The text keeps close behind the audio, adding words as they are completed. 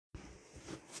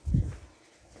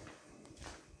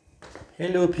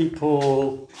Hello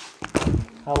people,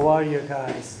 how are you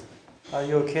guys? Are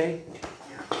you okay?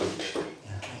 Yeah,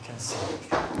 I can see.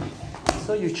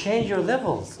 So you change your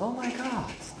levels, oh my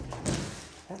god.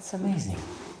 That's amazing.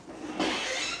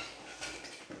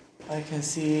 I can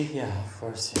see, yeah, of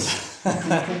course.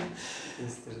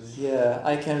 Yeah,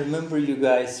 I can remember you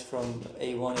guys from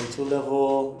A1, A2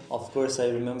 level. Of course I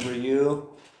remember you.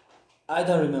 I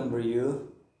don't remember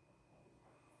you.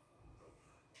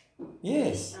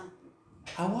 Yes.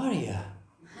 How are you?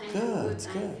 Good,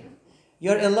 good.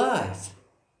 You're alive.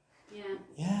 Yeah.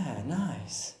 Yeah,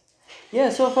 nice. Yeah,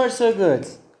 so far so good,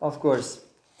 of course.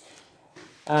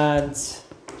 And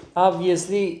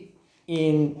obviously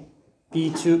in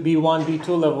B2, B1, B2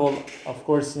 level, of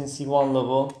course in C1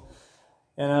 level,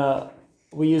 and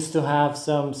we used to have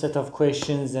some set of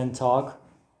questions and talk,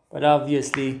 but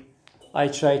obviously I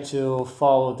try to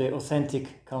follow the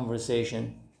authentic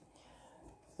conversation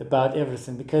about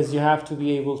everything because you have to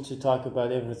be able to talk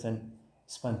about everything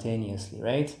spontaneously,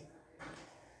 right?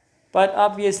 But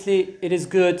obviously it is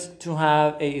good to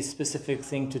have a specific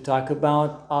thing to talk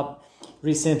about.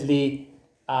 Recently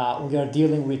we are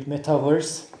dealing with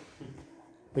metaverse,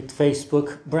 with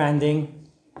Facebook branding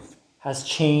has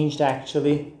changed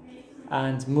actually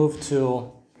and moved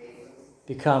to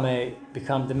become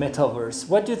the metaverse.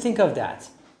 What do you think of that?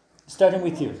 Starting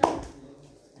with you.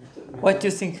 What do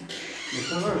you think?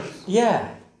 Metaverse.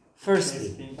 Yeah,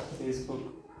 firstly.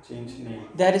 Facebook changed name.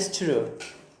 That is true.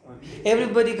 Okay.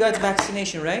 Everybody got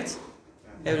vaccination, right?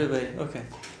 Everybody, okay.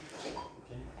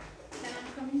 Can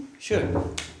I come in? Sure.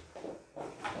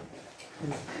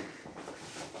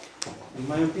 In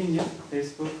my opinion,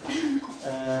 Facebook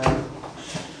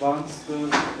wants to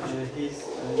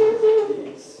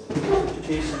its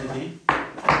education again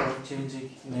or changing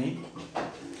name.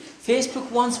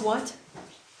 Facebook wants what?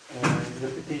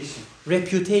 Reputation.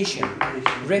 Reputation.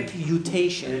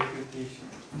 Reputation. Reputation. Reputation.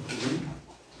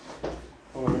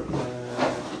 Or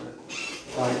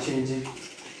by changing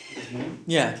his name.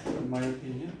 Yeah. In my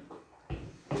opinion.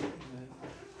 I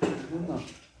don't know.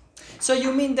 So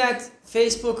you mean that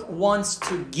Facebook wants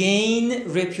to gain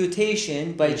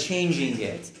reputation by changing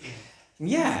it?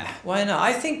 Yeah, why not?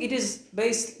 I think it is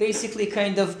basically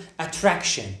kind of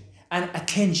attraction and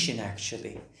attention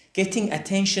actually. Getting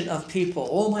attention of people.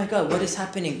 Oh my God, what is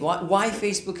happening? Why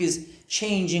Facebook is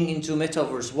changing into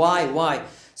metaverse? Why?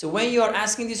 So when you are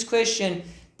asking this question,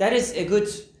 that is a good,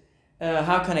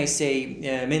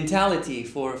 mentality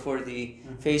for the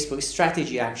Facebook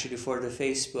strategy actually for the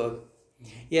Facebook.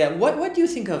 Yeah, what do you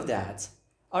think of that?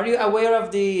 Are you aware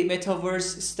of the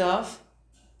metaverse stuff?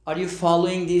 Are you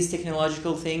following these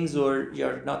technological things or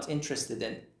you're not interested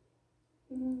in?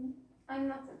 I'm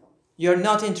not at all. You're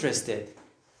not interested.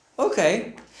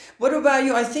 Okay. What about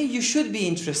you? I think you should be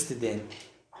interested in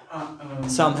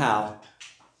somehow.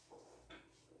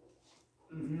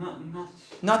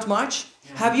 Not much?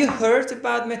 Yeah. Have you heard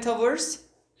about metaverse?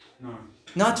 No.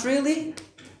 Not really?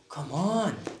 Come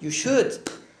on, you should.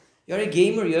 You're a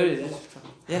gamer,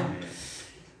 yeah.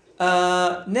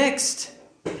 Next.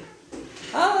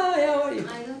 Hi, how are you?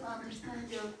 I don't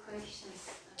understand your questions.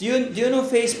 Do you know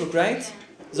Facebook, right?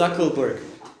 Zuckerberg.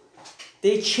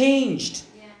 They changed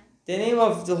Yeah. the name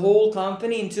of the whole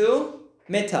company into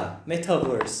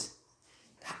Metaverse.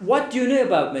 What do you know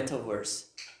about Metaverse?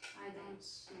 I don't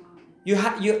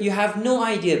know. You have no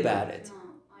idea about it. No,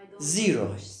 I don't. Zero.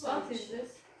 What is this?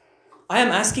 I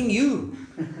am asking you,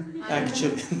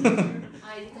 actually.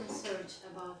 I didn't search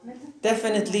about it.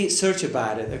 Definitely search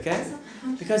about it, okay?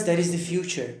 Because that is the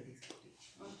future.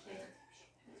 Okay.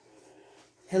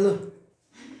 Hello.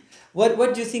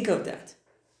 What do you think of that?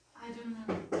 I don't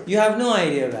know. You have no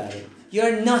idea about it. You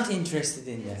are not interested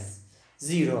in that.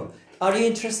 Zero. Are you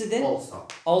interested in?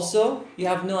 Also? You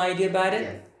have no idea about it?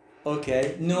 Yes.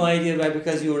 Okay. No idea about it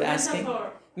because you were asking?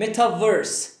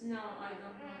 Metaverse. No, I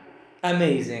don't know.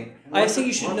 Amazing. I think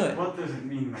you should know it. What does it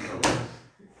mean, metaverse?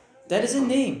 That is a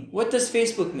name. What does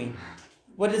Facebook mean?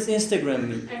 What does Instagram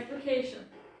mean? Application.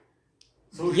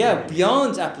 Social Yeah, media.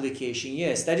 beyond application,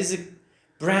 yes. That is a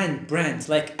brand,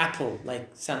 like Apple,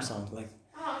 like Samsung, like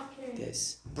Okay. this.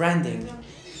 Branding.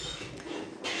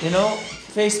 You know,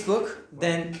 Facebook,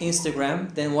 then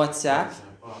Instagram, then WhatsApp,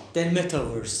 then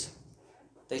Metaverse.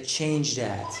 They changed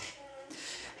that.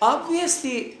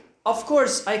 Obviously, of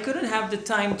course, I couldn't have the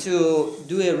time to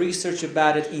do a research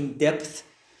about it in depth,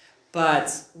 but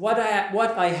what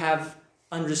I have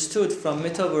understood from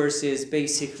Metaverse is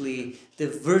basically the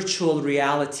virtual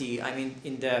reality, I mean,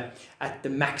 at the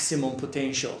maximum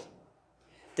potential.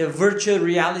 The virtual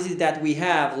reality that we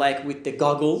have, like with the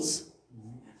goggles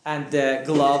and the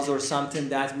gloves or something,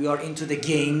 that we are into the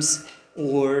games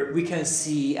or we can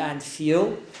see and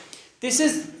feel. This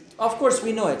is, of course,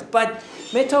 we know it, but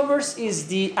metaverse is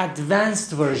the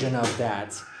advanced version of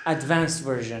that. Advanced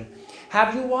version.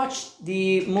 Have you watched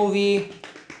the movie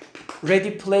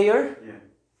Ready Player? Yeah.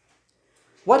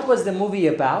 What was the movie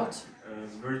about?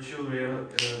 Virtual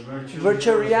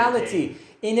reality.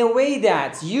 In a way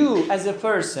that you, as a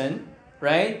person,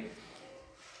 right?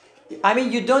 I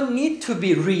mean, you don't need to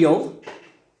be real,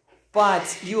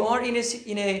 but you are in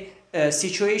a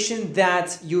situation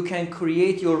that you can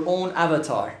create your own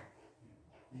avatar.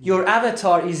 Your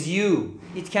avatar is you.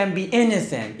 It can be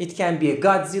anything. It can be a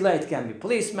Godzilla. It can be a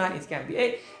policeman. It can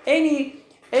be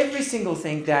every single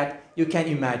thing that you can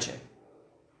imagine.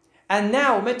 And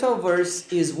now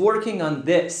Metaverse is working on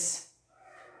this.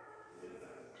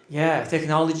 Yeah,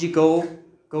 technology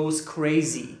goes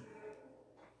crazy.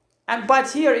 But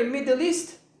here in Middle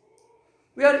East,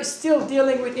 we are still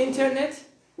dealing with internet,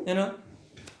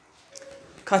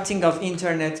 cutting off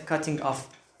internet,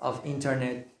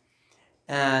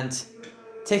 and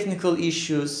technical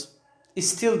issues.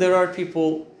 Still, there are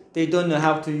people, they don't know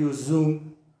how to use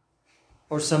Zoom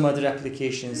or some other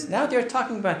applications. Now they're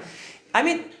talking about, I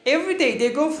mean, every day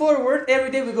they go forward, every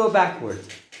day we go backward.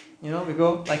 We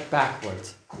go like backward.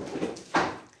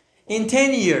 In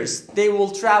 10 years, they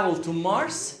will travel to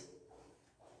Mars.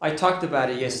 I talked about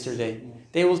it yesterday.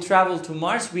 They will travel to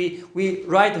Mars. We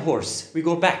ride the horse. We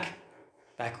go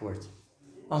backward,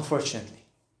 unfortunately.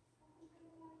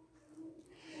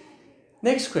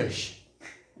 Next question.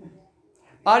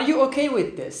 Are you okay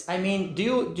with this? I mean,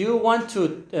 do you want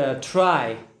to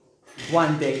try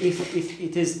one day if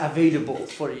it is available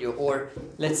for you? Or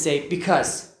let's say,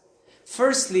 because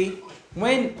firstly,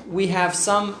 when we have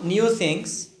some new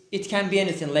things, it can be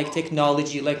anything like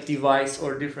technology, like device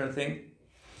or different thing.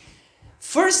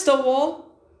 First of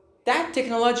all, that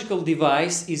technological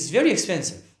device is very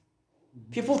expensive.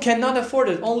 People cannot afford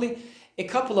it. Only a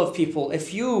couple of people, a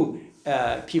few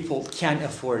people can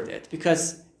afford it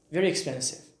because very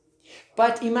expensive.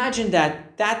 But imagine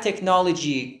that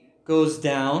technology goes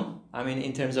down. I mean,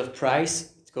 in terms of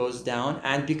price, it goes down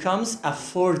and becomes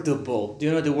affordable. Do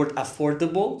you know the word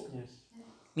affordable? Yes.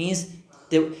 Means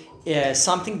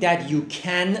something that you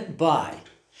can buy.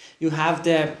 You have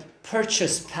the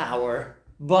purchase power,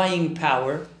 buying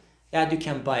power, that you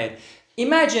can buy it.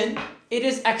 Imagine it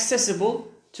is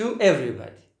accessible to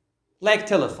everybody, like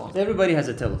telephones. Everybody has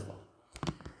a telephone.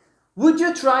 Would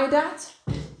you try that?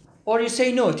 Or you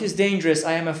say, no, it is dangerous.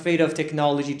 I am afraid of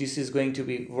technology. This is going to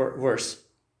be worse.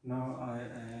 No,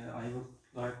 I would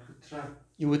like to try.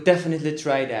 You would definitely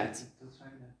try that.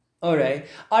 All right.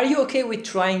 Are you okay with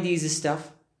trying these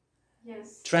stuff?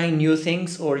 Yes. Trying new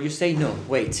things? Or you say, no,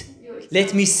 wait.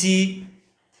 Let me see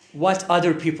what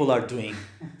other people are doing.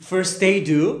 First they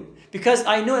do. Because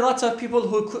I know a lot of people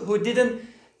who didn't,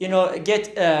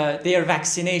 get their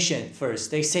vaccination first.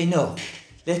 They say, no,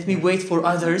 let me wait for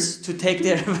others to take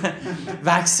their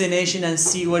vaccination and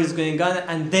see what is going on,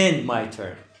 and then my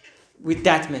turn. With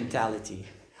that mentality.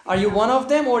 Are you one of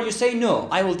them, or you say, no,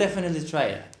 I will definitely try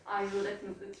it? I will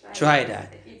definitely try. Try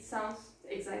that. It sounds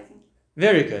exciting.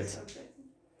 Very good. So exciting.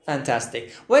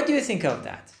 Fantastic. What do you think of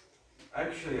that?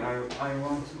 Actually, I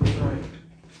want to try.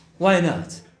 Why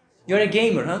not? You're a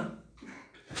gamer,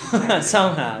 huh?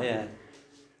 Somehow, yeah.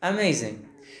 Amazing.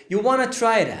 You want to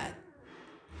try that?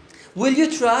 Will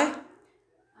you try?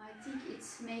 I think it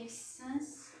makes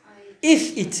sense.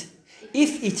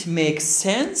 If it makes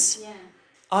sense, Yeah.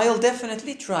 I'll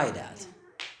definitely try that.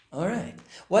 Yeah. All right.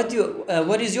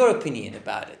 What is your opinion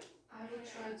about it? I will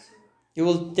try to. You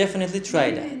will definitely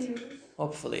try that.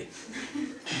 Hopefully.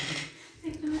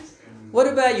 What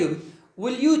about you?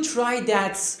 Will you try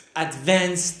that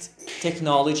advanced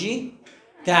technology?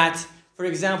 That, for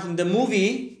example, in the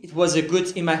movie, it was a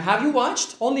good image. Have you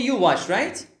watched? Only you watched,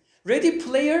 right? Ready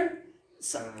Player?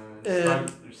 Start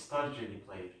Ready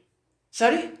Player.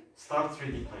 Sorry? Start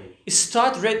Ready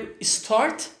Player.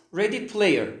 Start Ready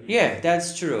Player. Yeah,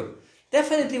 that's true.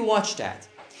 Definitely watch that.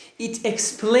 It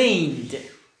explained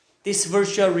this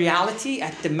virtual reality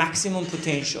at the maximum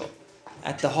potential,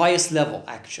 at the highest level,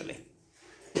 actually.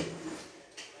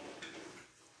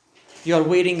 You are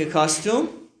wearing a costume,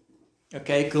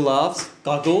 okay, gloves,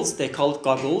 goggles, they call it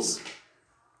goggles,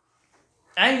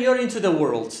 and you're into the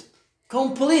world.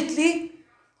 Completely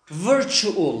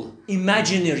virtual,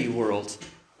 imaginary world.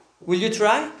 Will you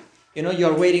try?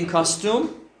 You're wearing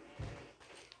costume,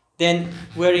 then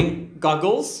wearing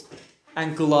goggles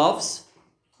and gloves.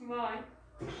 Why?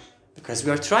 Because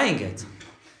we are trying it.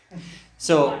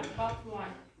 So, Why? But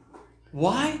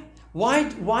why?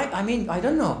 why? I mean, I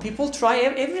don't know. People try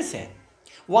everything.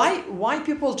 Why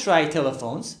people try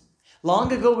telephones?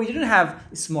 Long ago, we didn't have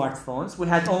smartphones. We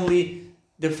had only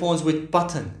the phones with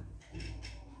button.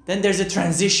 Then there's a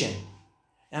transition.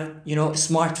 And,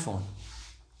 smartphone.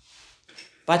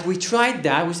 But we tried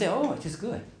that. We say, oh, it is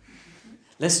good.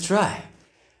 Let's try.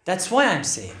 That's why I'm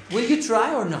saying. Will you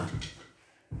try or not?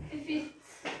 If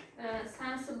it's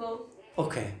sensible,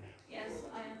 Okay. yes,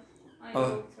 I Oh.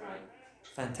 will try.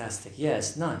 Fantastic.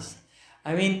 Yes, nice.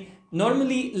 I mean,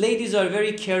 normally ladies are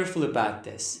very careful about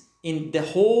this in the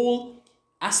whole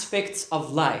aspects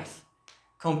of life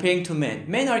comparing to men.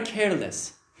 Men are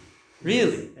careless.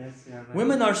 Really. Yes, yeah, right.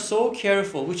 Women are so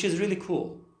careful, which is really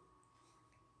cool.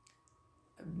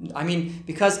 I mean,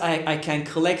 because I can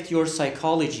collect your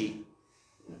psychology.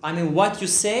 I mean, what you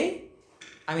say,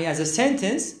 as a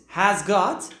sentence, has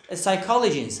got a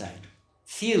psychology inside.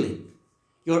 Feeling.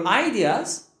 Your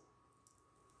ideas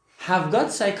have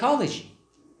got psychology.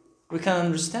 We can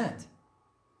understand.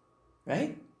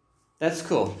 Right? That's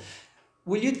cool.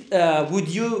 Would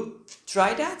you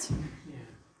try that? Yeah.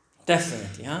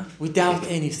 Definitely, huh? Without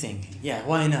anything. Yeah,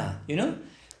 why not?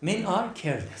 Men are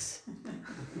careless.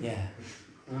 Yeah.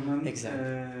 Women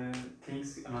Exactly.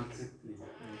 thinks analytically.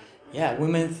 Yeah,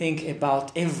 women think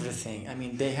about everything. I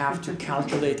mean, they have to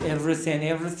calculate everything.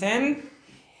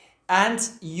 And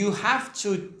you have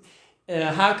to,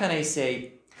 how can I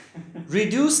say,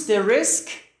 reduce the risk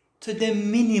to the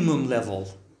minimum level.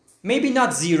 Maybe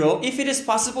not zero. If it is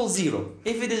possible, zero.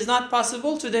 If it is not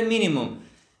possible, to the minimum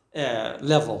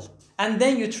level. And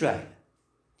then you try.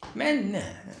 Men, nah.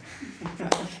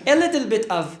 A little bit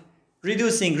of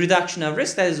reduction of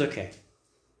risk, that is okay.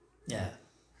 Yeah.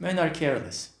 Men are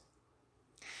careless.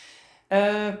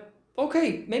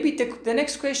 Okay, maybe the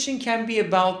next question can be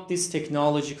about this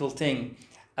technological thing.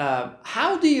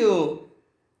 How do you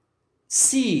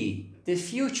see the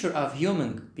future of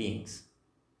human beings?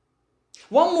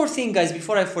 One more thing, guys,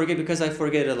 before I forget, because I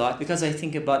forget a lot, because I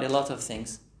think about a lot of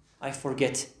things. I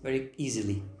forget very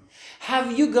easily.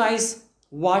 Have you guys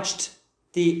watched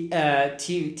the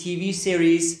TV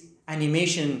series,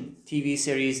 animation TV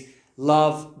series,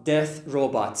 Love, Death,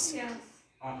 Robots? Yes.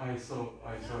 I saw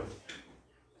it.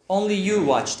 Only you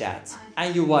watched that,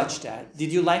 and you watched that.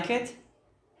 Did you like it?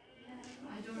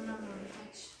 I don't remember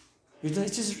much.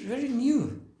 It is very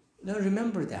new. You don't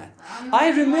remember that. I'm I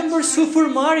not remember much Super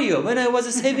Mario when I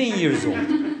was 7 years old.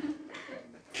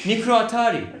 Micro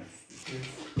Atari.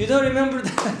 You don't remember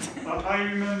that? I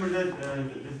remember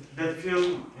that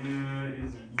film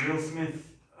is Will Smith.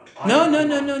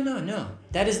 No.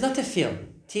 That is not a film.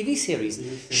 TV series.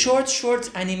 Short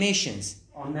animations.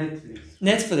 On Netflix.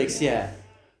 Netflix, yeah.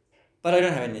 But I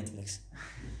don't have a Netflix.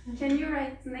 Can you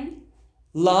write the name?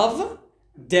 Love,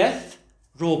 Death,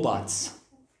 Robots.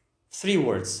 3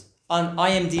 words. On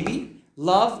IMDb,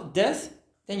 Love, Death,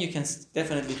 then you can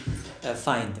definitely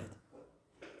find it.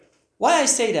 Why I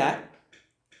say that?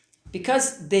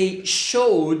 Because they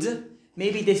showed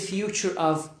maybe the future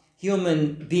of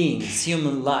human beings,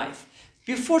 human life.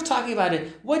 Before talking about it,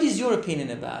 what is your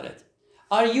opinion about it?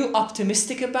 Are you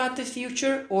optimistic about the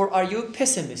future, or are you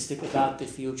pessimistic about the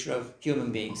future of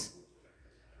human beings?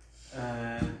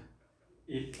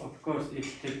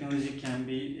 If technology can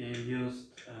be used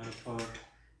for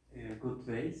good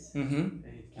ways, Mm-hmm.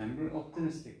 it can be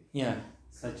optimistic. Yeah.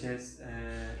 Such as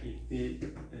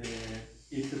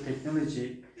if the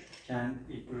technology can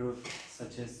improve,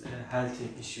 such as health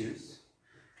issues,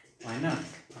 why not?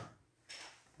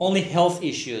 Only health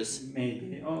issues.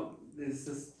 Maybe. Oh, this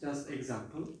is just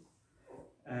example.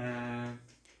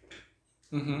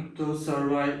 Mm-hmm. To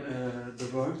survive the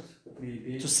world,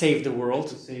 maybe To save the world.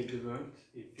 to save the world,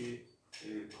 if we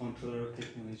control our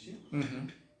technology, Mm-hmm.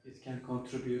 it can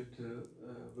contribute to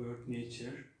world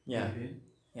nature. Yeah. Maybe.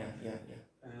 Yeah.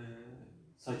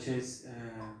 Such as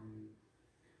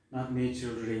not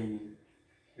natural raining.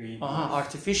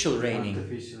 Artificial raining.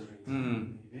 Artificial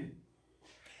raining. Maybe.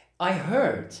 I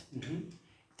heard Mm-hmm.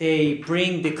 they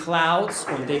bring the clouds,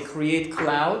 or they create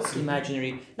clouds,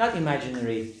 not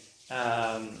imaginary,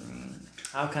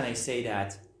 how can I say that?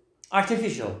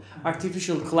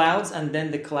 Artificial clouds, and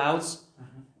then the clouds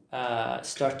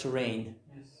start to rain.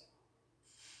 Yes.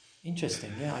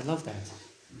 Interesting, yeah, I love that.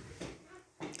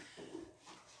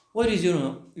 What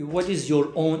is your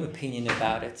own opinion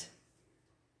about it?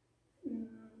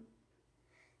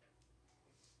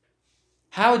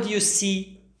 How do you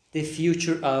see the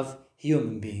future of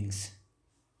human beings?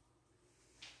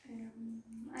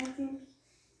 I think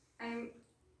I'm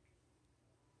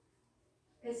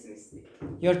pessimistic.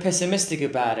 You're pessimistic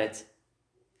about it.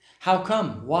 How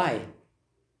come? Why?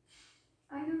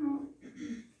 I don't know.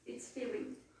 It's feeling.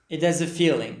 It has a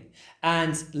feeling.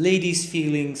 And ladies'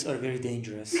 feelings are very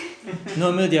dangerous.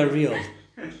 Normally they are real.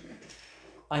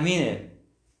 I mean it.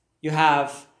 You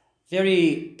have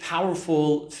very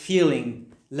powerful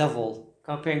feeling level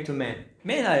comparing to men.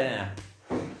 Men are,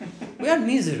 we are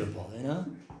miserable, you know?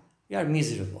 We are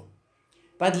miserable.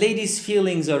 But ladies'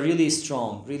 feelings are really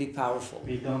strong, really powerful.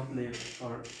 We don't live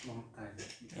for long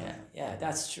time. Yeah,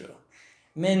 that's true.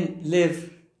 Men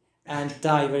live and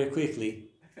die very quickly.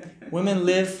 Women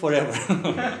live forever.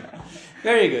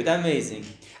 Very good, amazing.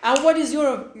 And what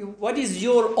is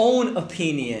your own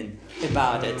opinion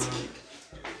about it?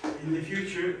 In the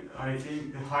future, I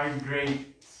think the high grade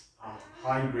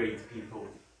people.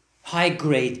 High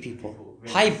grade people.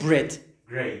 Yes. Hybrid.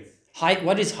 Great.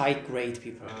 What is high grade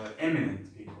people?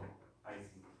 Eminent people, I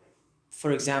think.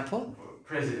 For example?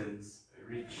 Presidents,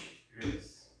 rich,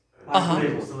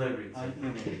 celebrities. I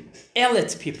know.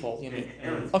 Elite people, you mean?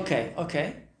 Elite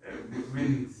Okay.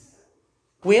 wins.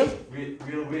 Will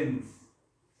Wins.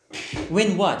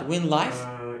 win what? Win life?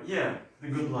 Yeah, the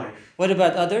good life. What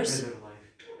about others? Better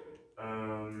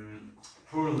life.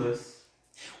 Poorless.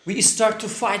 We start to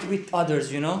fight with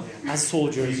others, you know, Yeah. as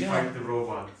soldiers, We you fight know. the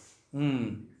robots.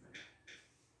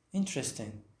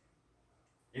 Interesting.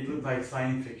 It looked like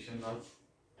science fiction, but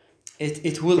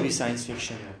It will be science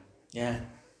fiction. Yeah.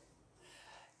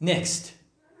 Next.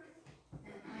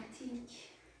 I think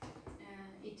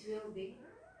it will be,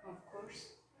 of course,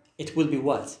 It will be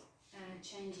what?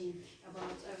 changing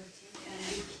about everything and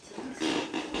big things.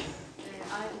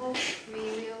 I hope we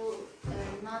will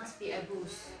not be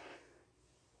abused.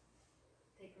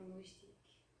 Technologic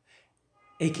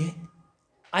Again?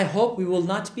 I hope we will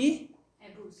not be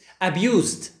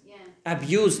abuse.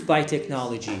 abused by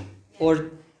technology. Or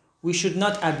we should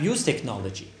not abuse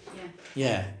technology.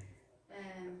 Yeah.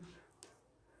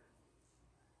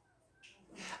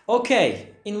 Okay,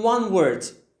 in one word,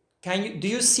 do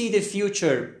you see the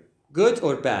future good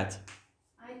or bad?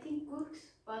 I think good,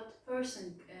 but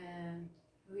person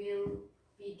will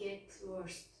be get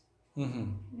worse. Mm-hmm.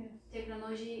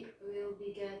 Technology will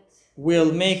be get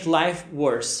Will make life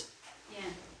worse.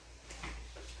 yeah.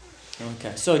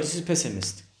 Okay, so this is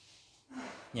pessimist.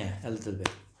 Yeah, a little bit.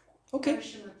 Okay.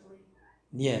 Fortunately.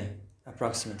 Yeah,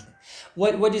 approximately.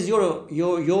 What is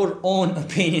your own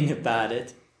opinion about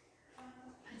it?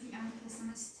 I think I'm a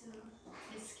pessimist too.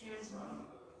 It scares me.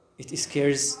 It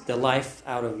scares the life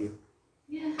out of you.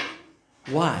 Yeah.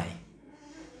 Why?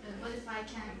 What if I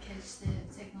can't catch the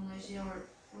technology, or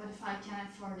what if I can't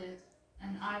afford it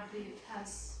and I'll be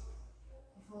past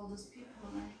of all those people?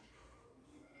 Like,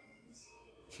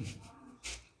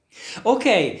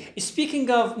 Okay, speaking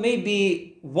of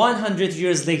maybe 100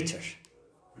 years later,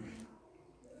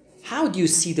 how do you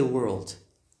see the world?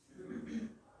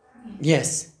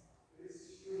 Yes.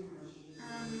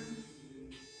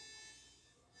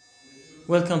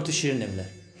 Welcome to Shirin Evler.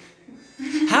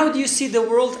 How do you see the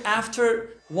world after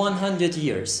 100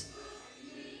 years?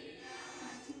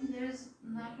 I think there's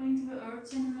not going to be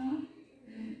Earth anymore.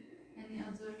 Any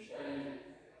other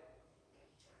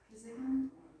physical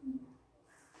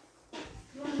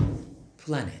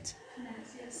Planet. planet?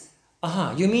 Yes.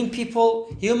 Aha, you mean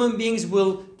human beings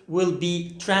will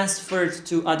be transferred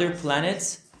to other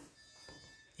planets?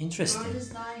 Interesting. World is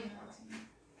dying. I think.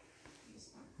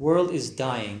 World is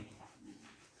dying.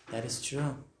 That is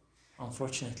true,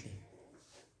 unfortunately.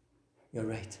 You're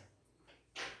right.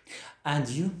 And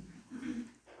you?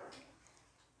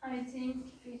 I think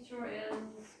future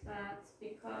is bad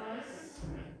because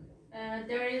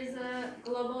there is a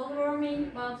global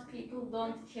warming, but people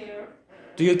don't care.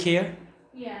 Do you care?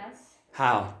 Yes,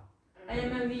 How? I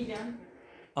am a vegan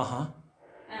Uh-huh.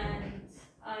 and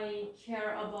I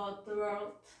care about the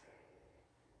world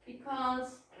because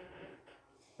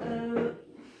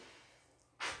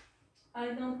I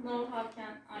don't know how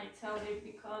can I tell you,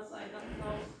 because I don't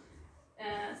know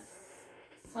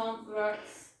some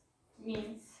words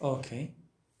means. Okay.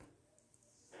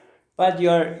 But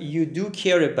you do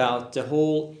care about the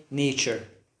whole nature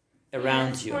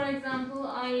around Yes, you. For example,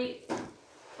 I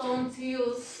don't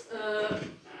use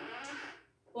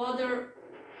water.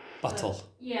 Bottle.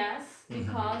 Yes, Mhm.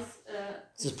 because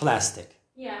This is plastic.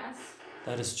 yes,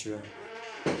 That is true.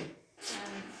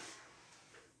 and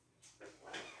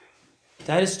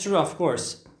That is true, of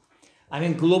course. I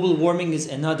mean, global warming is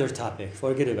another topic.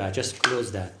 Forget about it. Just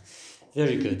close that.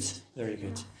 Very good. Very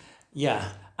good. Yeah.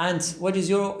 And what is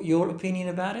your opinion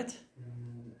about it?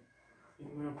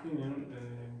 In my opinion,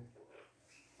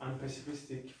 I'm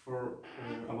pessimistic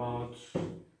about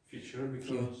future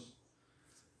because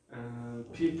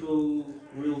people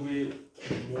will be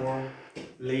more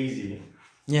lazy,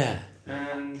 Yeah.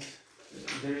 and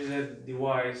there is a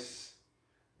device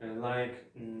like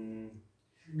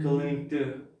cleaning the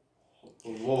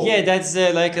wall. Yeah, that's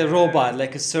like a robot,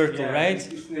 like a circle, Yeah,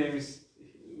 right? Its name is.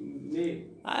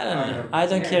 I don't know. I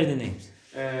don't care the names.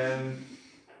 And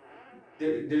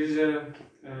there is a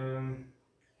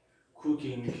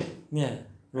cooking Yeah,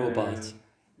 robot.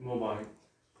 mobile.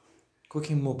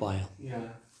 Cooking mobile. Yeah,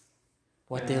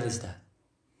 What the hell is that?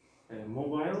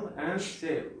 mobile and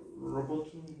say robot.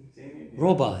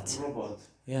 Robot. Robot.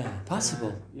 Yeah,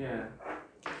 possible. Yeah.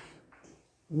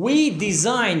 We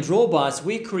designed robots,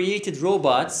 we created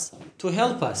robots to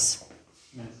help us.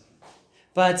 Yes.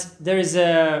 But there is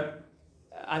a,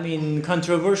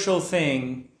 controversial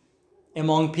thing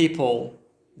among people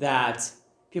that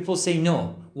people say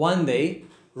no. One day,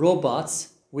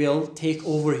 robots will take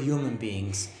over human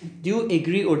beings. Do you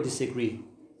agree or disagree?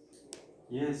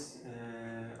 Yes,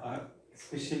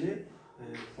 especially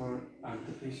for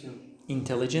artificial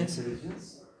Intelligence?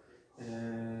 intelligence,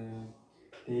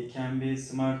 they can be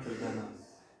smarter than us.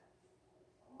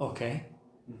 Okay.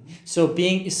 Mhm. So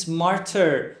being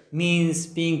smarter means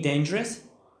being dangerous?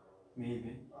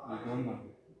 Maybe, we don't know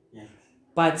yet.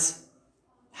 But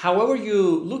however you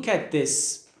look at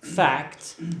this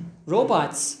fact,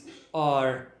 robots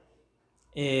are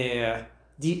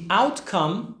the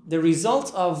outcome, the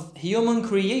result of human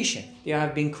creation. They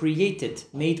have been created,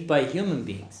 made by human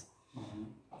beings.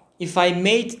 If I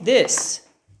made this,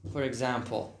 for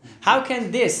example, how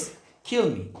can this kill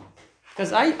me?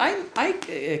 Because I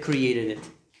created it.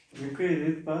 We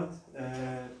created, but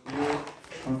you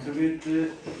contribute the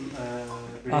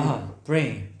brain.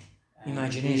 Brain, And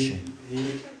imagination.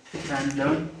 He can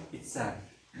learn itself.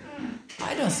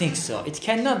 I don't think so. It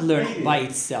cannot learn by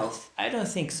itself. I don't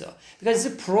think so. Because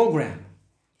it's a program.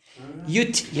 You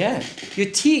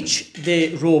teach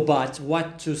the robot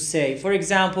what to say. For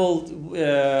example,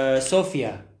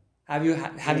 Sophia. Have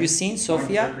you seen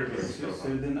Sophia?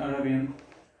 Certain Arabian.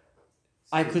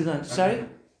 I couldn't. Sorry.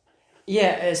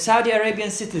 Yeah, a Saudi Arabian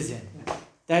citizen.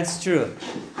 That's true.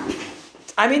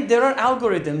 I mean, there are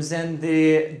algorithms and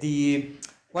the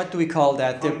what do we call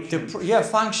that?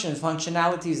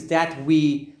 Functionalities that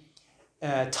we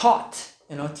taught.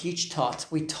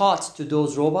 We taught to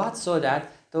those robots so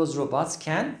that those robots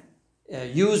can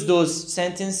use those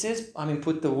sentences.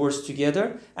 Put the words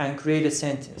together and create a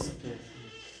sentence.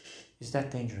 Is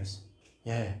that dangerous?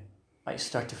 Yeah, I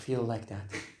start to feel like that.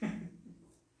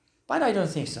 But I don't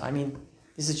think so.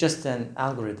 This is just an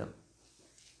algorithm.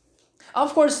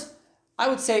 Of course, I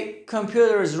would say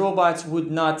computers, robots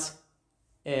would not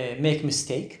make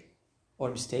mistakes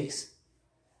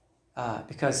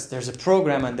because there's a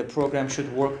program and the program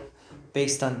should work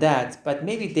based on that. But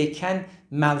maybe they can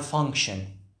malfunction.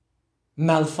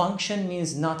 Malfunction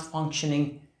means not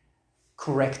functioning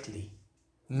correctly.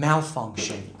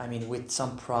 Malfunction, with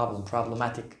some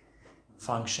problematic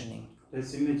functioning.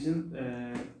 Let's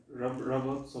imagine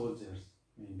robot soldiers,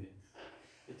 maybe.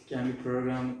 It can be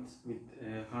programmed with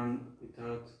harm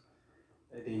without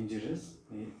dangerous,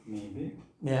 maybe.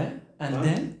 Yeah, and But,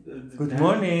 then good then-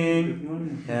 morning. Good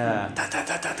morning. Yeah,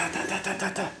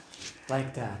 ta,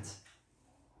 like that.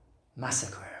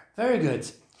 Massacre. Very good.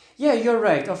 Yeah, you're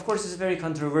right. Of course, it's very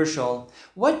controversial.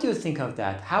 What do you think of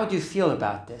that? How do you feel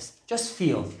about this? Just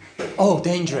feel. Oh,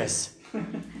 dangerous.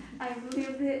 I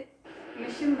believe the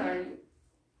machine learning.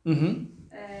 Mm-hmm.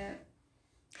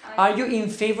 I- Are you in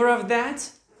favor of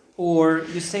that? Or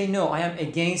you say, no, I am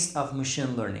against of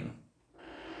machine learning?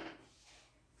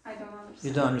 I don't understand.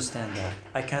 You don't understand that.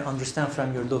 I can understand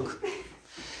from your look.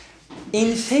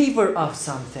 In favor of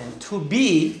something. To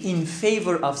be in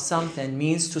favor of something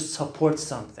means to support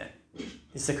something.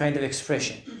 It's a kind of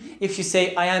expression. If you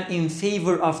say, I am in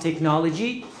favor of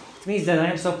technology, it means that I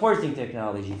am supporting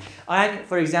technology.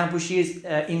 For example, she is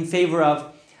in favor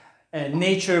of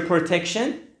nature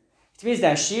protection. It means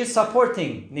that she is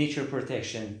supporting nature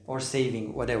protection or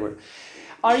saving, whatever.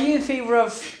 Are you in favor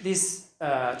of this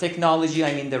technology?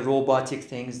 The robotic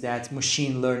things, that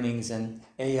machine learnings and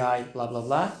AI, blah, blah,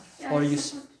 blah. Yeah, Or I you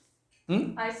support.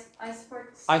 I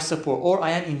support. I support, or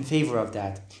I am in favor of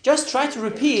that. Just try to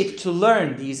repeat to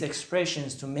learn these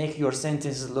expressions to make your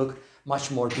sentences look much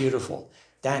more beautiful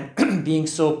than being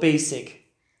so basic.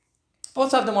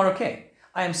 Both of them are okay.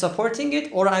 I am supporting it,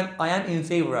 or I am in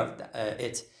favor of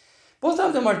it. Both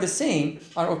of them are the same,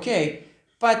 are okay,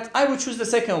 but I would choose the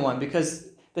second one because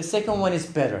the second one is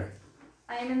better.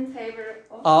 I am in favor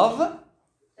Of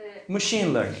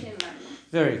machine learning. machine learning.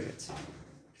 Very good.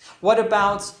 What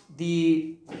about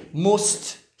the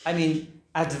most,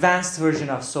 advanced version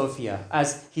of Sophia?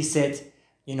 As he said,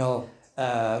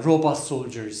 robot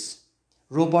soldiers,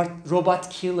 robot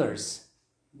killers,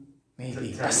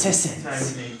 maybe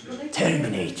assassins,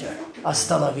 Terminator,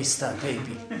 hasta la vista,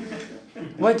 baby.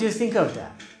 What do you think of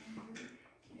that?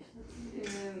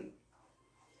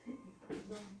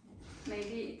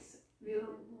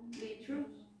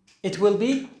 It will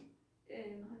be.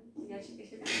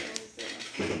 Gerçekleşebilir.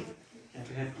 Can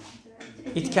be happen.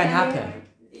 It can happen.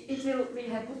 It will be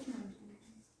happen.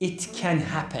 It can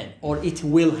happen, or it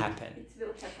will happen. It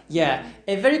will happen. Yeah.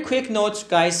 A very quick note,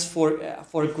 guys,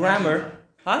 for grammar.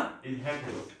 Huh? It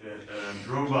happens.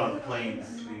 Robot planes,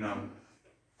 you know.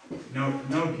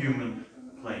 No human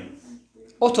planes.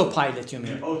 Autopilot, you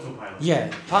mean? The autopilot.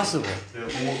 Yeah, possible. The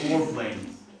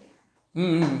warplanes.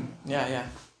 Yeah.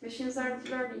 Machines are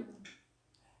learning.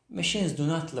 Machines do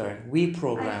not learn. We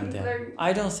program think them. learn.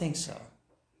 I don't think so.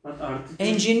 But artificial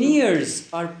Engineers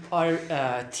are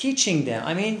teaching them.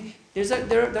 I mean,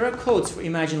 there are codes for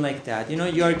imagine like that. You know,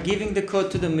 you are giving the code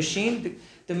to the machine.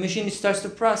 The machine starts to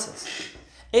process.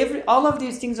 All of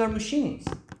these things are machines.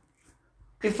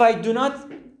 If I do not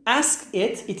ask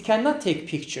it, it cannot take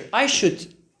picture. I should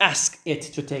ask it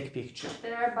to take picture.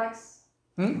 There are bugs.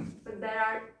 But there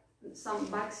are some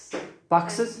bugs.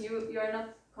 Boxes? And you are not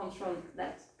controlling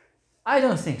that. I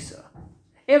don't think so.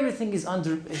 Everything is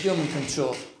under human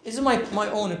control. This is my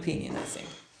own opinion, I think.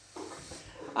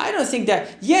 I don't think that,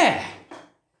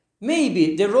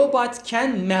 maybe the robot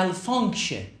can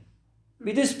malfunction.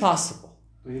 It is possible.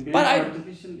 Do you believe But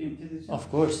artificial intelligence? Of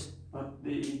course. But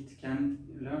it can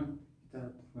learn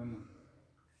without human.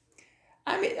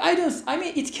 I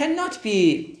mean, it cannot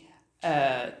be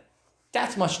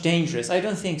that much dangerous. I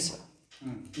don't think so.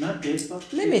 Not yet,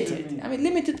 but Limited. I mean,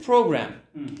 limited program.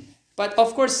 But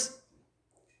of course,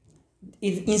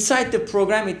 inside the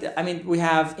program, we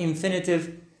have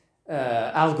infinitive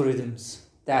algorithms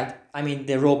that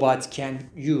the robot can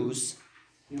use.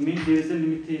 You mean there is a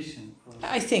limitation?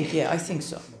 I think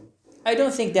so. I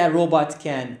don't think that robot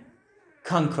can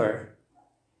conquer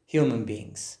human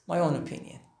beings. My own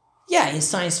opinion. Yeah, in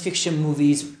science fiction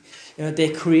movies, they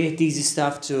create these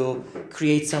stuff to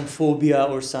create some phobia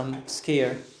or some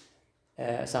scare,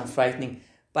 some frightening.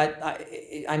 But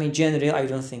generally, I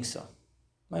don't think so.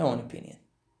 My own opinion.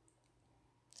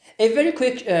 A very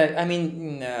quick,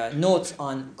 note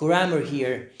on grammar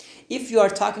here. If you are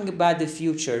talking about the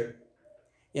future,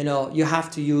 you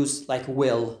have to use like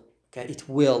will. Okay, it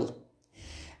will.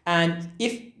 And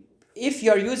if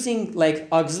you are using like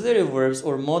auxiliary verbs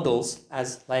or modals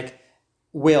as like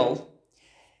will,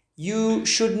 you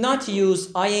should not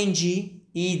use ing,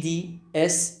 ed,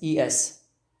 ses.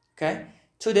 Okay,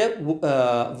 to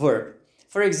the verb.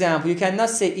 For example, you cannot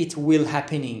say it will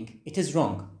happening. It is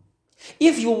wrong.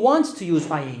 If you want to use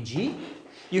ing,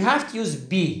 you have to use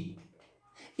be.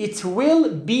 It will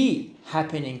be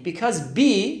happening because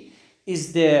be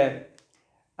is a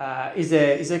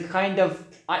kind of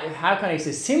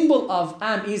symbol of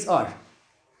am, is, are.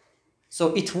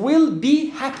 So it will be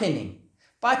happening,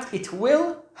 but it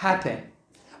will happen,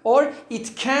 or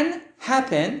it can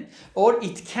happen, or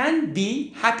it can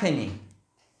be happening.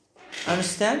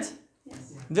 Understand?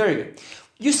 Yes. Very good.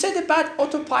 You said about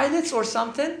autopilots or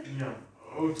something? Yeah.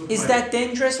 Autopilot. Is that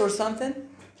dangerous or something?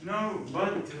 No,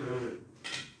 but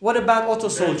What about auto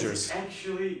soldiers? that's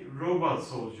actually robot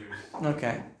soldiers.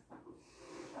 Okay.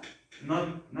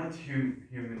 Not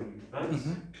human, but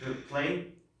the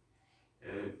plane.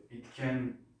 It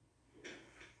can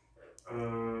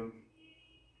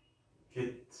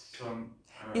hit some.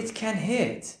 It can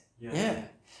hit. Yeah. Yeah.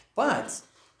 But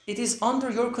it is under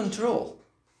your control.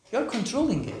 You're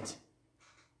controlling it.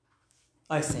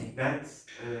 I think. That's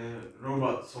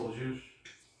robot soldiers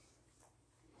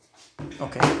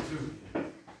Okay. too.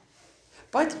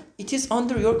 But it is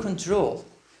under your control.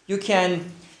 You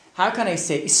can,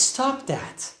 stop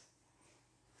that.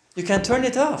 You can turn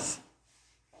it off.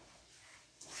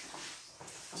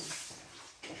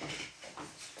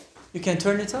 You can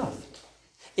turn it off.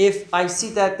 If I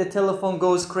see that the telephone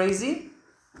goes crazy,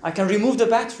 I can remove the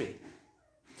battery.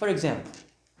 For example,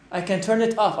 I can turn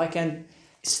it off. I can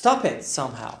stop it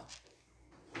somehow.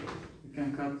 You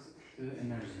can cut the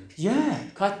energy. Yeah,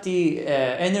 cut the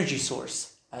energy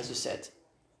source, as you said.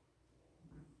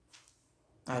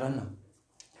 I don't know.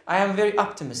 I am very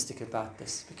optimistic about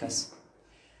this because...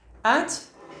 And,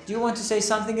 do you want to say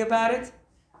something about it?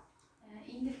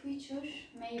 In the future,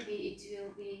 maybe it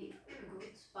will be good,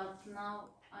 but now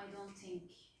I don't think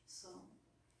so.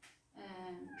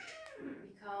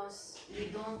 Because we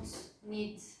don't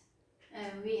need,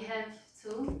 we have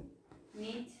to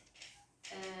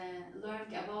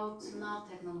learn about now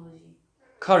technology.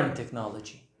 Current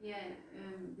technology. Yeah,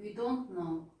 we don't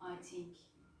know, I think.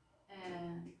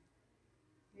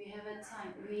 We have a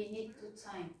time, we need to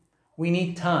time. We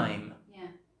need time. Yeah.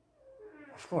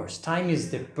 Of course, time is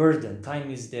the burden.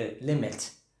 Time is the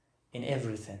limit in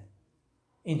everything.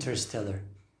 Interstellar.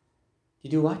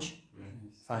 Did you watch? Yes.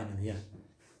 Finally, yeah.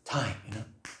 Time,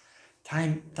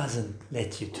 Time doesn't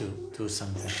let you to do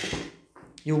something.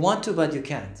 You want to, but you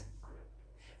can't.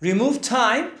 Remove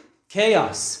time,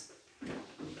 chaos.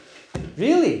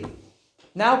 Really?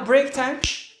 Now break time,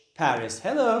 Paris.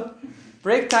 Hello.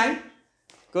 Break time,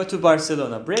 go to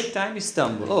Barcelona. Break time,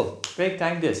 Istanbul. Oh, break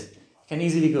time this. Can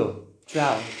easily go.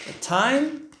 Travel. But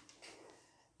time,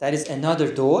 that is another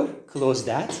door. Close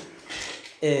that.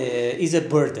 Is a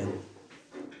burden.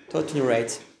 Totally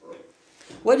right.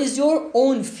 What is your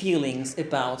own feelings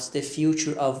about the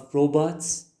future of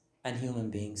robots and human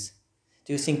beings?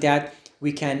 Do you think that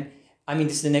we can,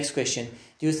 this is the next question.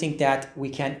 Do you think that we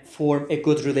can form a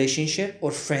good relationship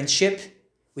or friendship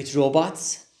with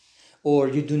robots? Or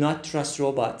you do not trust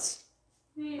robots?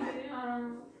 Maybe,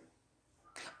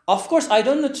 Of course, I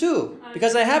don't know too,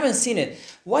 because I haven't seen it.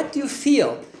 What do you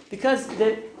feel? Because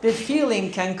the feeling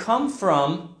can come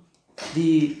from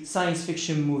the science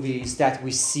fiction movies that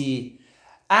we see.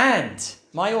 And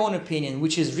my own opinion,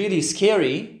 which is really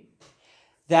scary,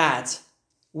 that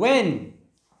when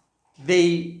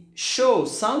they show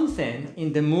something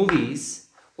in the movies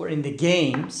or in the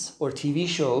games or TV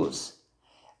shows,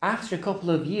 after a couple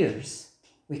of years,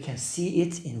 we can see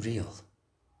it in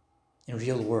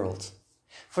real world.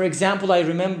 For example, I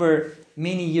remember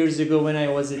many years ago when I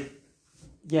was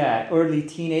early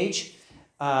teenage,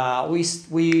 we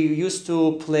used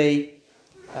to play,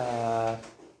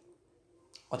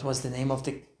 what was the name of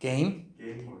the game?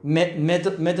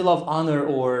 Medal of Honor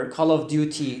or Call of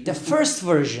Duty. The first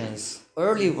versions,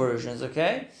 early versions,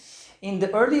 okay? In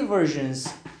the early versions,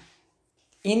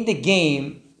 in the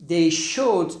game, they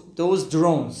showed those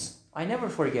drones. I never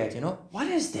forget, what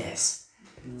is this?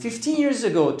 15 years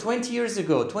ago, 20 years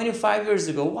ago, 25 years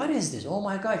ago, what is this? Oh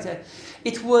my God.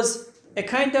 It was a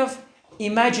kind of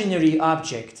imaginary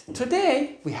object.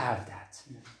 Today, we have that.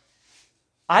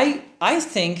 I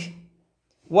think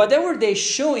whatever they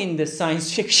show in the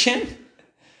science fiction,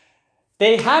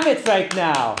 they have it right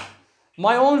now.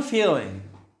 My own feeling.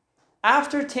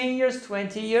 After 10 years,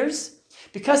 20 years,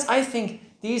 because I think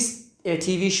these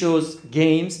TV shows,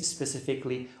 games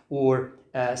specifically, or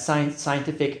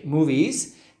scientific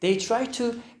movies, they try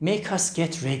to make us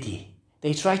get ready.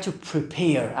 They try to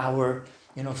prepare our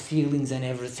feelings and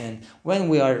everything. When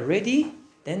we are ready,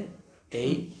 then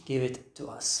they give it to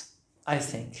us, I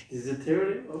think. Is it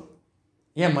theory? Or?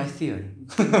 Yeah, my theory.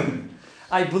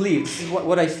 I believe. This is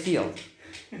what I feel.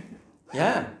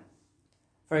 Yeah.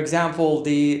 For example,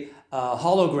 the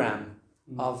hologram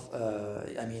of,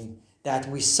 that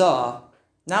we saw,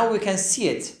 now we can see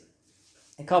it.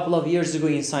 A couple of years ago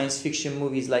in science fiction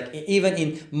movies, like even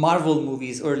in Marvel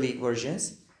movies, early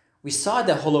versions, we saw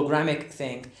the hologramic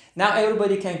thing. Now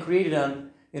everybody can create it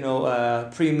on,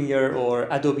 Premiere or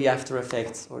Adobe After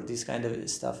Effects or this kind of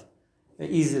stuff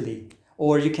easily.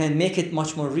 Or you can make it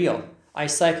much more real. I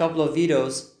saw a couple of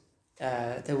videos.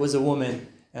 There was a woman,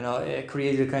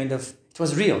 created a kind of. It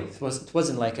was real. It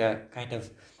wasn't like a kind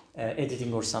of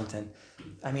editing or something.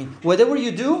 Whatever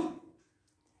you do.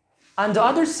 On the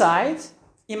other side,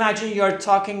 imagine you are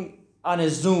talking on a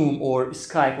Zoom or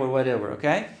Skype or whatever.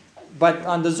 Okay, but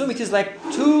on the Zoom it is like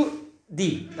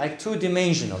 2D, like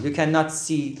two-dimensional. You cannot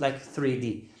see like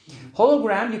 3D.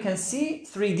 Hologram, you can see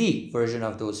 3D version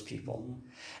of those people.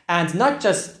 And not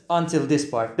just until this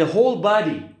part, the whole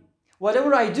body.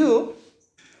 Whatever I do,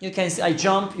 you can see, I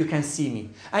jump, you can see me.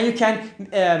 And you can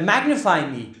magnify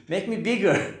me, make me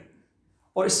bigger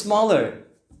or smaller,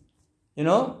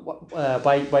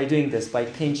 by doing this, by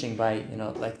pinching, by,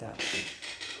 like that.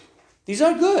 These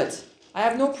are good. I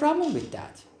have no problem with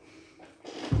that.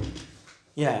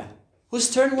 Yeah. Whose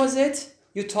turn was it?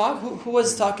 You talk? Who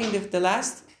was talking the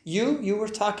last? You were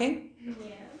talking?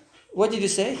 yeah. What did you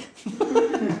say?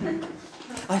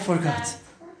 I forgot. I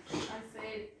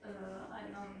said, I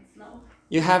don't know.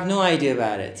 You have no idea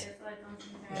about it. Yes, I don't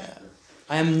interested.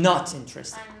 I am not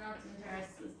interested I'm not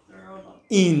interested in robots.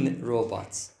 in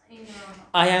robots. In robots.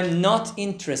 I am not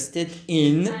interested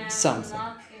in I am something.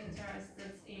 not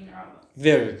interested in robots.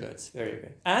 Very good, very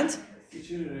good. And?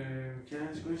 Teacher, can I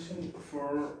ask a question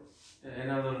for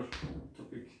another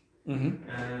topic?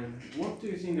 What do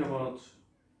you think about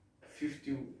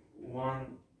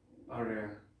 51 area?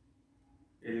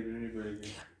 51. bölge.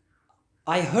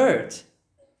 I heard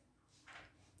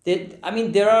that,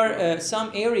 there are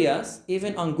some areas,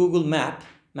 even on Google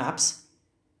Maps,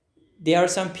 there are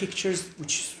some pictures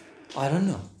which, I don't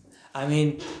know.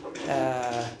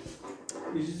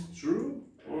 Is it true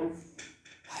or?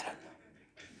 I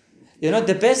don't know.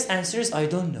 The best answer is I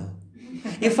don't know.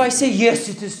 If I say yes,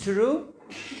 it is true,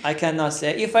 I cannot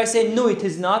say. If I say no, it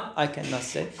is not, I cannot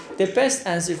say. The best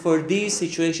answer for these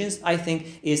situations, I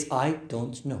think, is I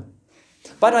don't know.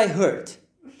 But I heard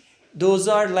those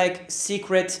are like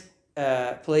secret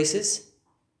places.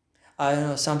 I don't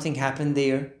know, something happened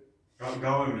there.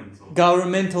 Governmental.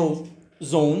 Governmental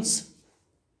zones.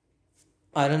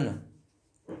 I don't know.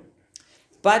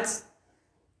 But,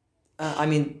 I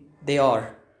mean, they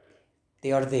are.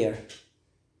 They are there.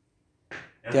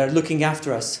 They are looking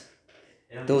after us.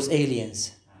 Those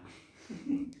aliens.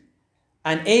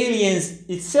 And aliens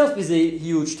itself is a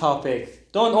huge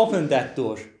topic. Don't open that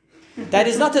door. That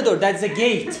is not a door, that's a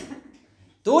gate.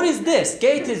 Door is this,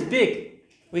 gate is big.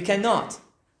 We cannot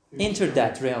enter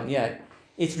that realm. Yeah,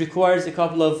 it requires a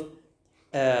couple of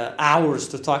hours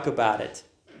to talk about it.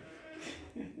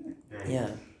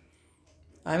 Yeah.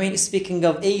 I mean, speaking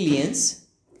of aliens,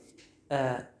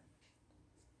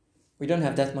 we don't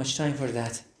have that much time for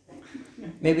that.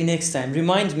 Maybe next time.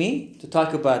 Remind me to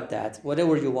talk about that.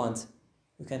 Whatever you want,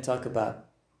 we can talk about.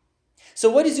 So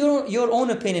what is your own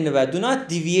opinion about? Do not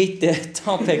deviate the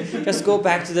topic. Just go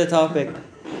back to the topic.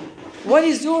 What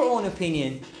is your own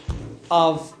opinion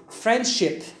of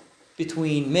friendship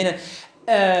between men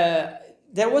and...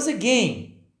 there was a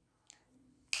game.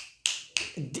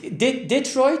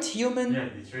 Detroit Human... Yeah,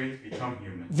 Detroit become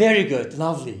human. Very good.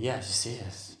 Lovely. Yes,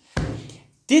 yes.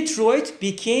 Detroit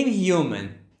Became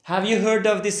Human. Have you heard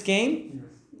of this game?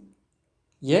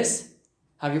 Yes?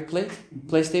 Have you played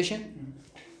PlayStation?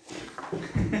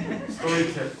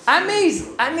 Storytelling.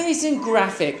 Amazing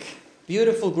graphic.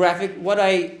 Beautiful graphic. What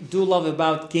I do love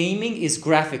about gaming is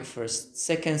graphic first.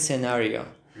 Second scenario.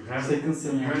 You have, Second you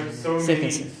scenario. have so Second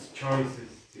many scenario.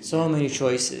 choices. So many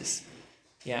choices.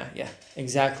 Yeah,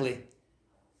 exactly.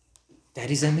 That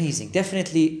is amazing.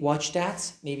 Definitely watch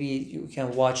that. Maybe you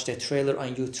can watch the trailer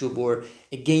on YouTube or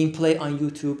a gameplay on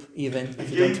YouTube even. The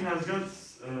if you game don't- has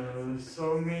got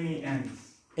so many ends.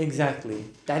 Exactly.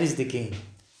 That is the game.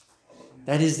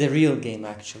 That is the real game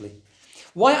actually.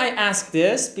 Why I ask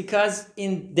this? Because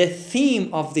in the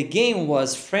theme of the game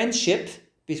was friendship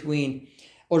between,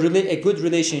 or a good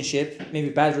relationship, maybe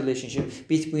bad relationship,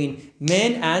 between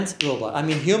men and robots. I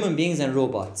mean human beings and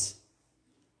robots.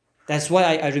 That's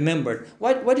why I remembered.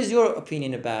 What is your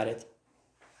opinion about it?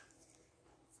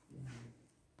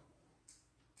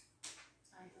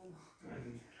 I don't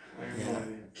know. I have no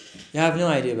idea. You have no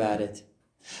idea about it.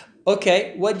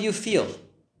 Okay, what do you feel?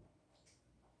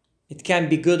 It can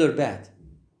be good or bad.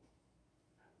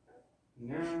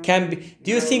 No, Can be.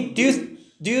 Do you no, think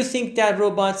do you think that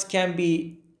robots can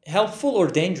be helpful or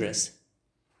dangerous?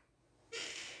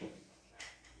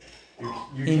 You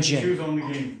In can gen. choose on the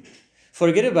game.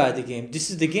 Forget about the game. This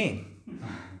is the game.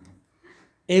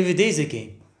 Every day is a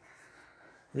game.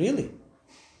 Really.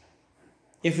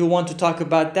 If you want to talk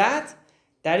about that,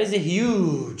 that is a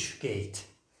huge gate.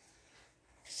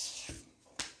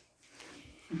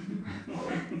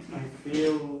 I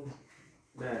feel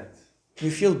bad.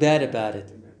 You feel bad about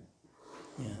it.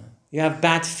 Yeah. You have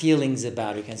bad feelings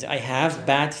about it. You can say, I have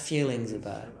bad feelings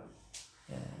about it.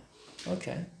 Yeah.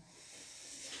 Okay.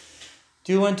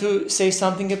 Do you want to say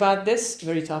something about this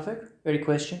very topic, very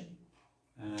question?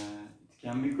 It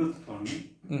can be good for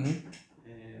me. Mm-hmm.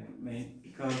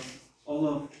 Because all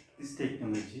of these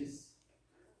technologies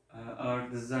are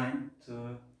designed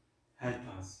to help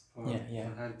us. Yeah.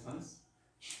 To help us.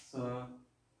 So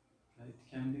it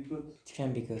can be good. It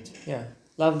can be good. Yeah.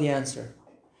 Lovely answer.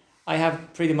 I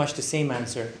have pretty much the same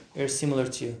answer. Very similar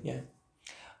to you. Yeah.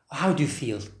 How do you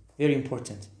feel? Very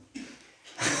important.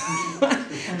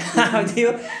 How do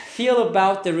you feel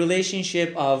about the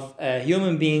relationship of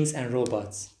human beings and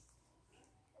robots?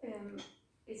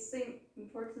 It's an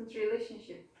important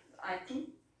relationship, I think,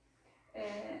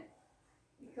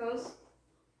 because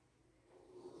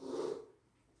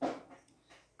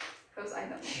I don't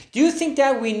know. Do you think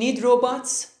that we need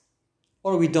robots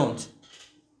or we don't?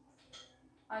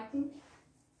 I think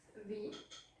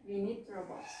we need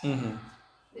robots. Mm-hmm.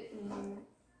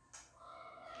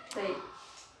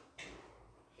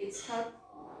 It's help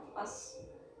us.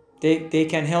 They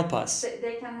can help us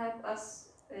They can help us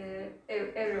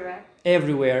everywhere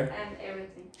everywhere. and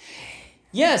everything.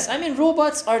 Yes, I mean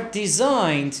robots are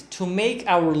designed to make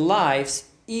our lives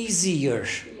easier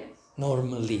Yes.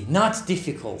 normally, not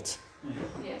difficult.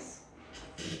 Yes.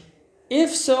 If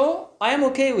so, I am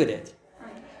okay with it.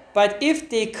 But if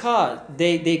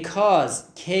they cause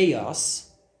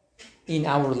chaos in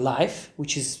our life,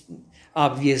 which is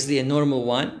obviously a normal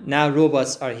one. Now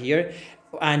robots are here,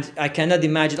 and I cannot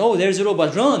imagine, oh, there's a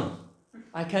robot, run!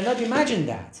 I cannot imagine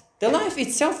that. The life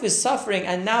itself is suffering,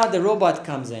 and now the robot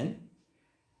comes in,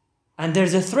 and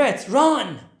there's a threat,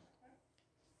 run!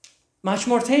 Much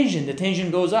more tension, the tension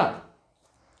goes up.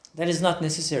 That is not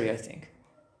necessary, I think.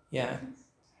 Yeah,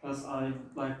 Because I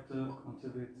like to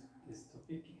contribute this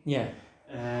topic. yeah.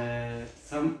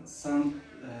 some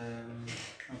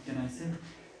how can I say?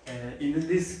 In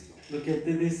this, look at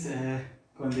this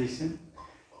condition.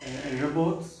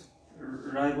 Robots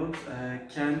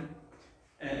can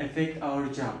affect our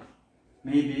job.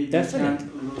 Maybe Definitely.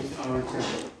 we can lose our job.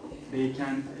 They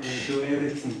can do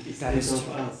everything instead is of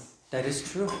true. us. That is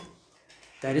true.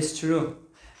 That is true.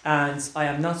 And I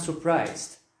am not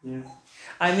surprised. Yeah.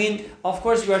 I mean, of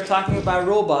course, we are talking about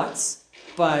robots,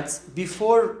 but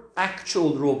before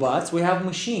actual robots, we have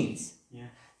machines. Yeah.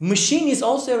 Machine is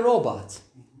also a robot,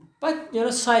 but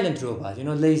silent robot,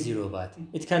 lazy robot.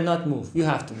 It cannot move. You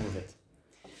have to move it.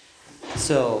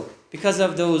 So, because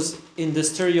of those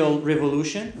industrial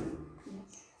revolution,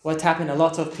 what happened? A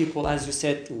lot of people, as you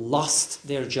said, lost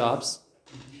their jobs,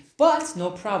 but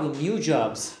no problem. New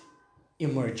jobs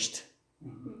emerged.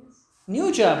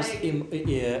 New jobs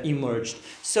emerged.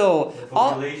 So The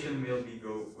population will be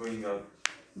going up.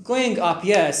 going up,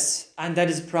 yes, and that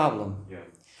is a problem. Yeah.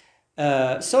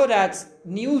 So that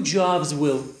new jobs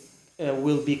will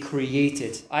be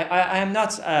created. I am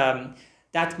not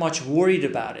that much worried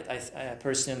about it.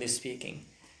 Personally speaking,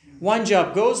 one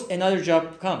job goes, another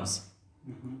job comes.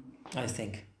 I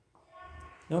think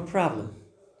no problem,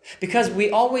 because we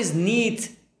always need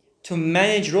to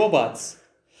manage robots.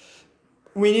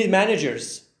 We need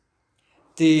managers.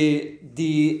 The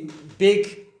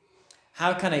big,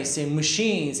 how can I say,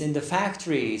 machines in the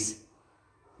factories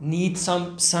need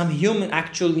some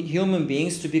actual human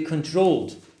beings to be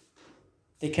controlled.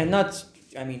 They cannot,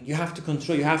 you have to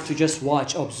control, you have to just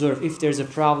watch, observe. If there's a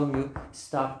problem, you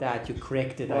stop that, you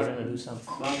correct it, I don't know, do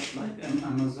something. But like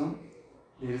Amazon,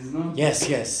 there is no.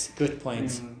 Yes, good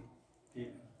point.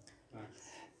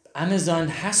 Amazon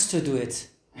has to do it.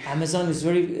 Amazon is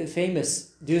very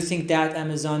famous. Do you think that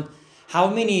Amazon, how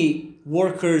many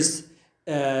workers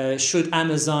should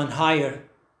Amazon hire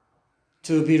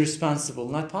to be responsible?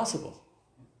 Not possible.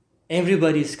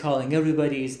 Everybody is calling,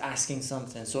 everybody is asking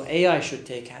something. So AI should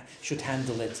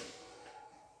handle it.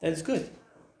 That's good.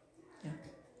 Yeah.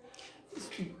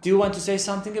 Do you want to say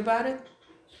something about it?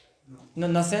 No,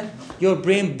 nothing? Your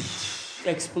brain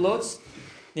explodes?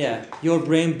 Yeah, your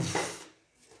brain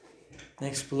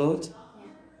explodes.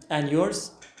 And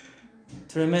yours?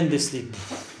 Tremendously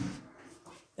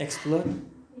explode?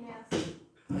 Yes.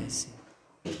 I see.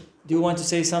 Do you want to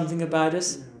say something about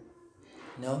this?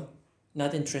 No?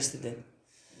 Not interested in?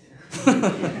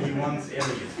 He wants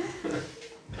aliens.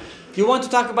 You want to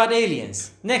talk about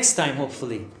aliens? Next time,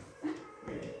 hopefully.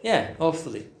 Yeah,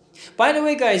 hopefully. By the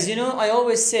way, guys, I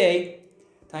always say,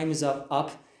 time is up.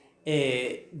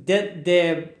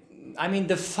 The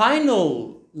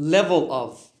final level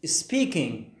of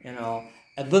speaking,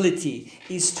 ability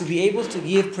is to be able to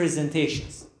give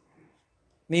presentations.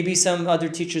 Maybe some other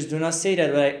teachers do not say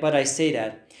that, but I say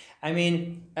that.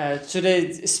 To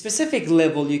the specific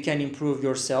level, you can improve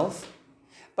yourself,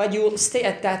 but you will stay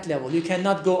at that level. You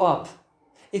cannot go up.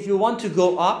 If you want to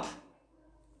go up,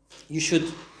 you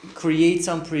should create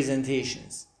some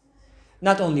presentations.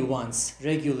 Not only once,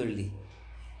 regularly.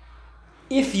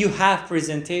 If you have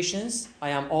presentations, I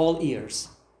am all ears.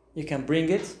 You can bring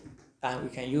it, and we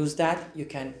can use that. You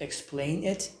can explain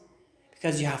it,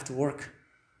 because you have to work.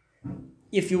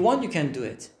 If you want, you can do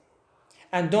it.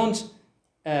 And don't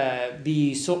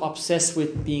be so obsessed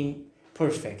with being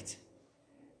perfect.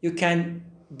 You can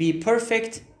be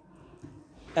perfect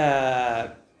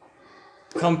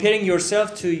comparing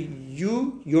yourself to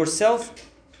yourself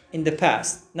in the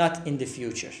past, not in the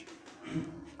future.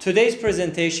 Today's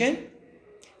presentation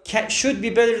should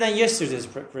be better than yesterday's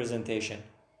presentation.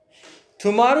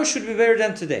 Tomorrow should be better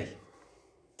than today.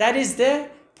 That is the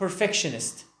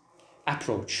perfectionist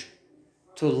approach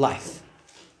to life.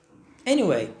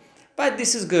 Anyway, but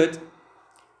this is good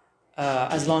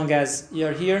as long as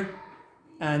you're here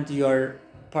and you're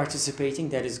participating.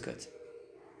 That is good.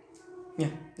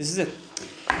 Yeah, this is it.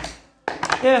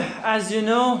 Yeah, as you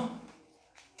know,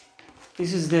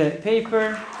 this is the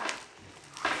paper,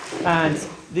 and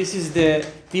this is the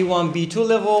B1, B2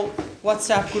 level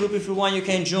WhatsApp group. If you want, you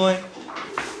can join.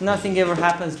 Nothing ever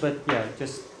happens, but yeah,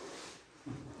 just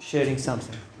sharing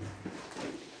something.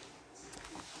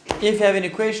 If you have any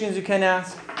questions, you can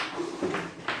ask.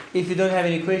 If you don't have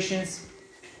any questions,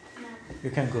 you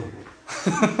can go.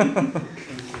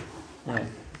 Yeah.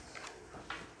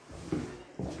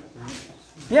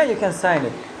 Yeah, you can sign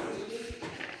it.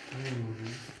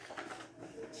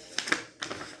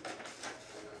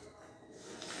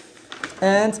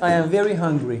 And I am very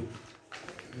hungry.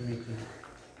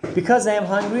 Because I am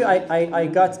hungry, I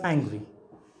got angry.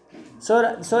 So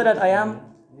that I am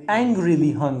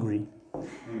angrily hungry.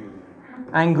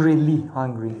 Angrily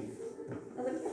hungry.